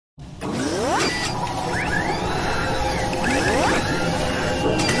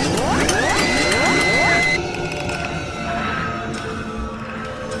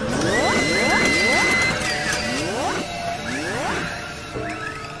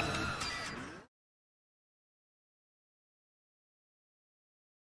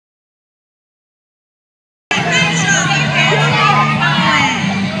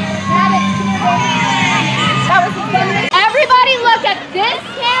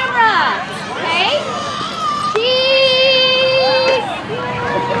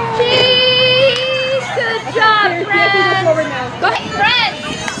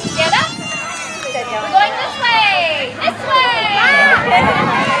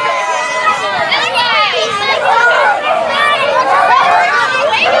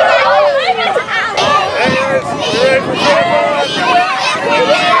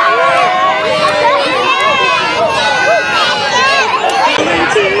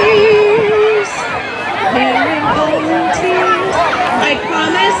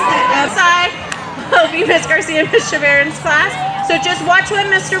promise that outside will be Miss Garcia and Miss Chaverin's class. So just watch what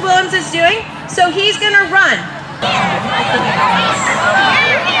Mr. Williams is doing. So he's gonna run.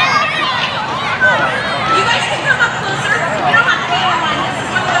 You guys can come up closer. You don't have to be in line. This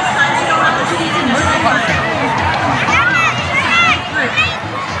is one of those times you don't have to sneeze in this line.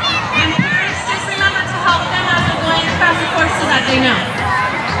 And parents, just remember to help them as they're going across the course so that they know.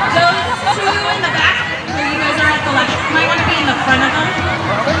 Those two in the back, where you guys are at the left, you might want to be in the front of them,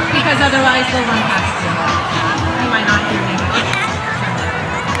 because otherwise they'll run past you. You might not hear me.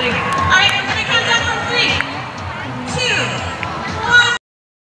 Alright, I'm going to count down from 3, 2, 1.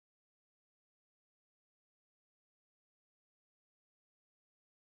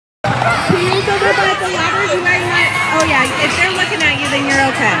 Who's over by the ladders? You might not. Oh yeah, if they're looking at you, then you're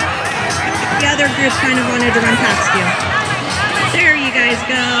okay. The other group kind of wanted to run past you. There you guys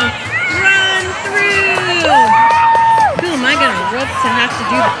go. Run through! Who am I gonna rope to have to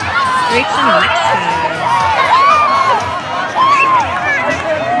do straights in Mexico?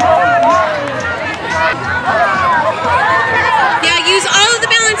 Yeah, use all of the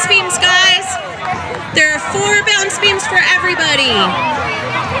balance beams, guys. There are 4 balance beams for everybody.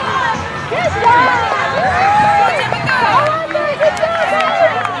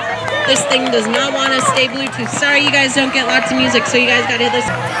 This thing does not want to stay Bluetooth. Sorry, you guys don't get lots of music, so you guys got to hit this.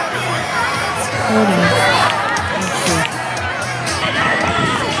 Hold on.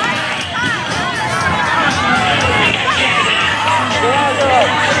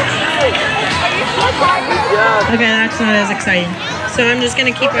 Okay, that's not as exciting. So I'm just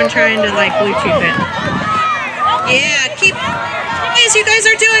gonna keep on trying to like Bluetooth it. Yeah, guys, you guys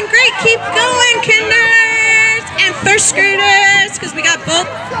are doing great. Keep going, kinders and first graders, because we got both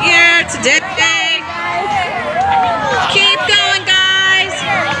here today. Keep going, guys.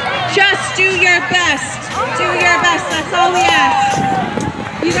 Just do your best. Do your best. That's all we ask.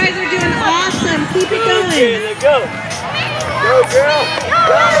 You guys are doing awesome. Keep it going. Go. Go, girl.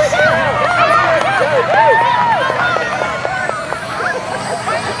 Go, girl. Go, go.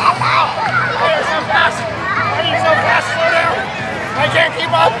 Why are you so fast? Why are you so fast? Slow down. I can't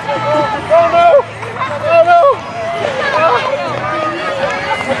keep up. Oh no. Oh no.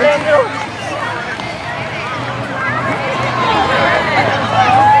 I can't do it.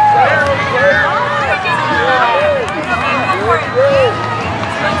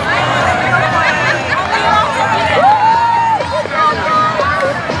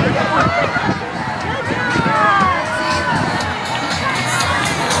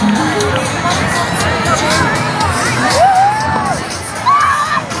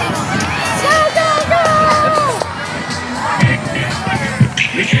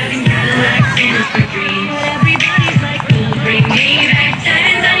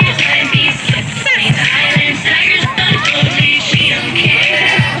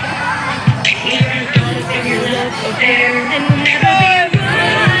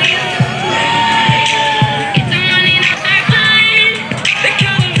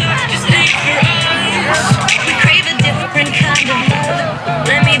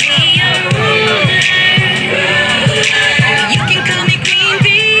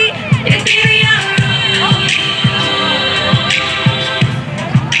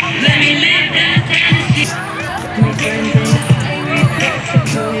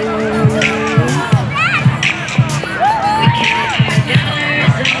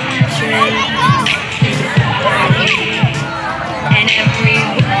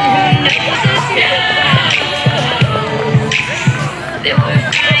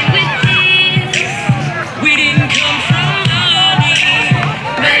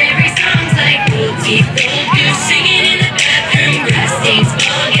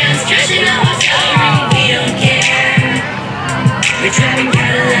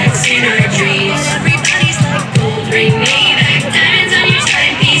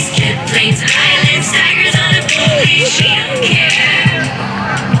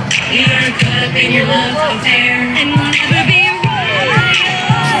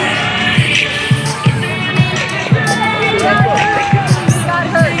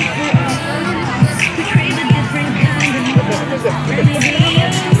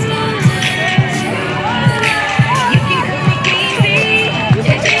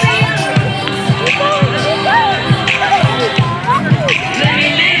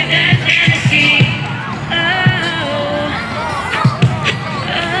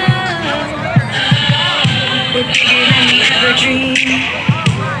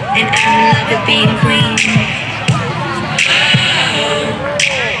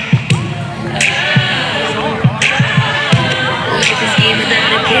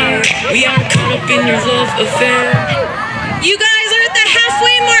 We are caught up in your love affair. You guys are at the half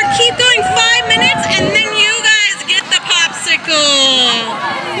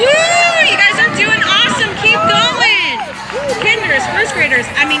first graders.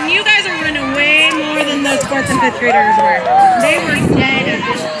 I mean, you guys are running way more than those 4th and 5th graders were. They were dead.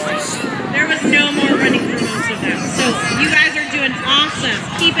 There was no more running for most of them. So you guys are doing awesome.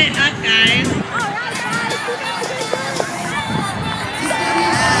 Keep it up, guys.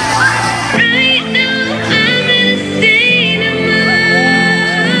 Right now, I'm in a state of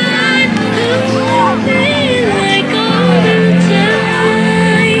mind. Feeling like all the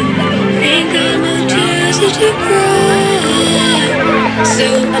time. Think about tears that you cry. So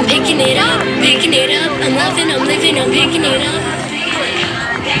I'm picking it up, I'm loving, I'm living, I'm picking it up.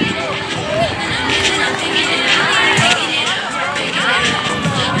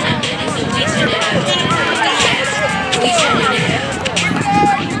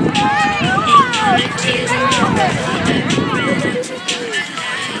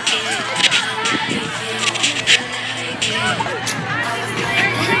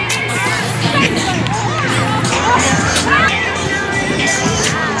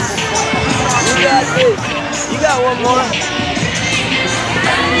 You got one more.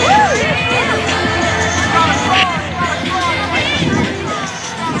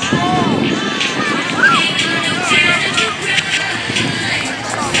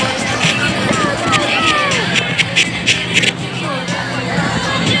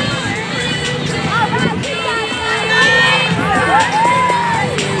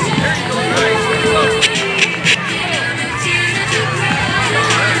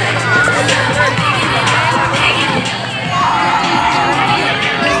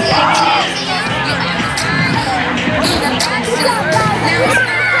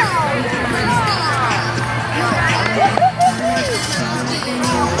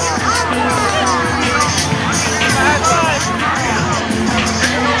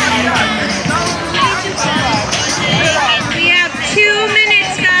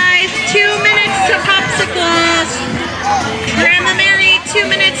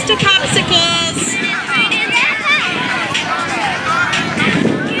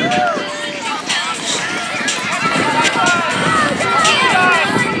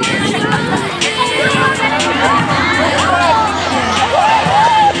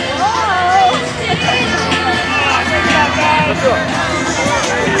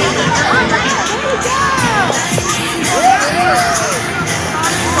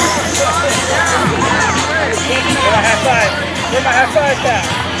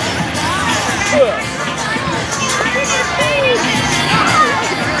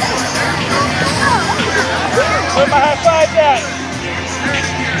 Where's my high five at?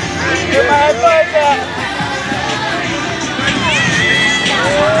 Where's my high five at?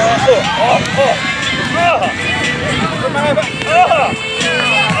 Where's my high five at? Where's my high five?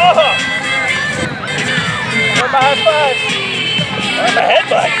 Where's my high five? Where's my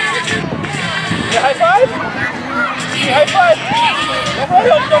headbutt? Your high five? High five!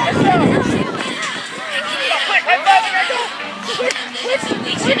 Don't miss out! Quick, high five and go!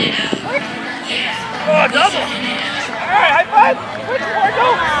 Quick! Oh, double! Alright, high five! Quick, before go!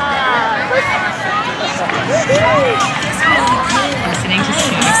 Listening to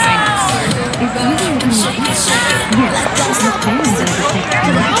Spotify is easy to yes,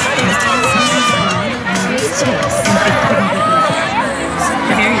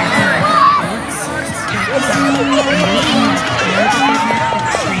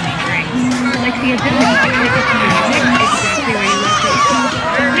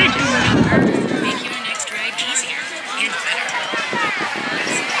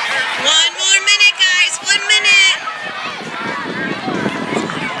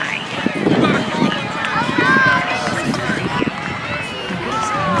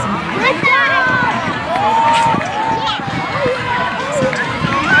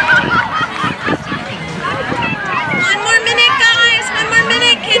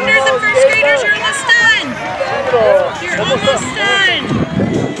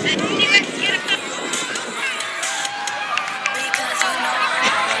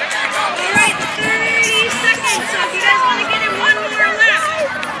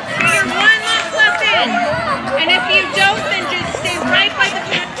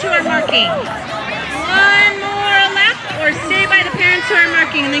 One more lap, or stay by the parents who are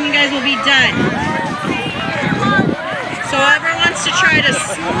marking, and then you guys will be done. So whoever wants to try to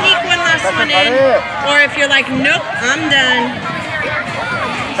sneak one last one in, or if you're like, nope, I'm done.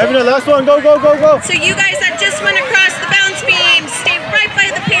 Having the last one, go, go, go, go. So you guys that just went across the bounce beam, stay right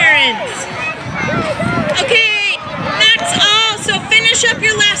by the parents. Okay, that's all. So finish up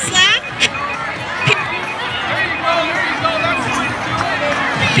your last lap.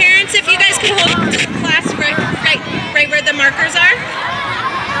 Parents, if you guys can hold class right where the markers are.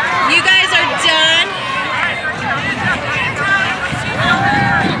 You guys are done.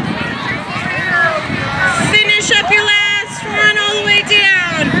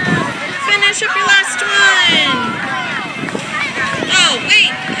 finish up your last one. Oh, wait.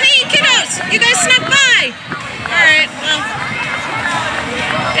 Hey, kiddos, you guys snuck by. All right, well,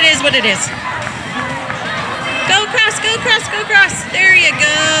 it is what it is. Go across, go across, go across. There you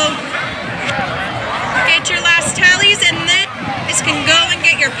go. Get your last tallies, and then you guys can go and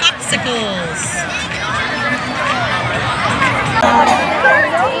get your popsicles.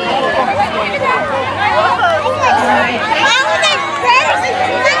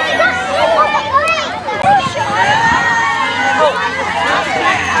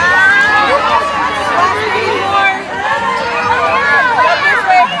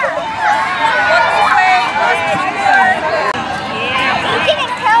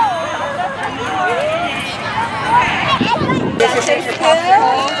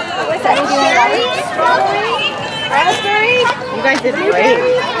 You guys did great.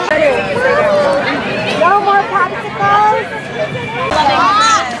 No more popsicles.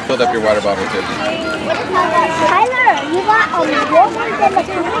 Filled up your water bottle too. Tyler, you got a woman in the group.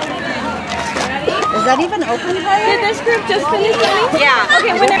 Is that even open, Tyler? Did this group just finish running? Yeah.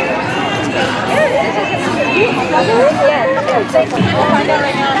 Okay, whenever. We'll find out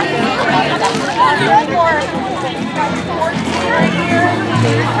right now. One more.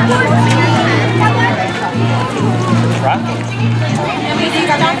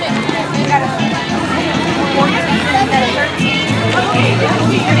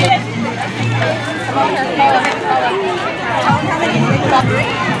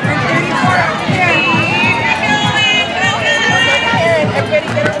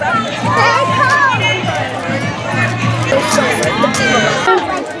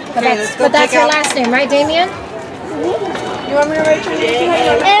 But that's your last name, right, Damien? You want me to write your name?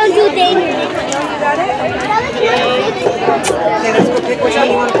 I don't do Damien. You got it? Okay, let's go pick which one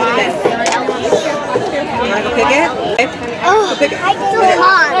you want to put in. You want to go pick it? Oh, it's so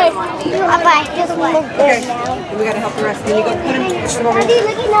hard. But I just want to go Okay. now. We got to help the rest. Can you go put them over Are here? you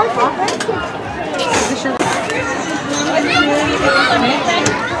looking out for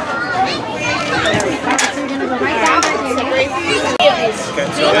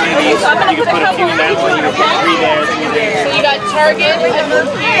So any of these, you can put a few in that one, you can put 3 there, 3 there. So you got Target, and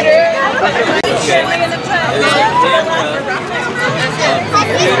Computer.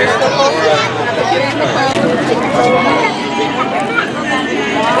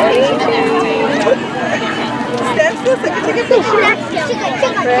 Stand still so I can take a picture.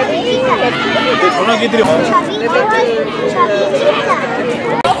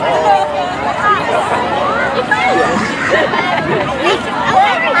 Ready?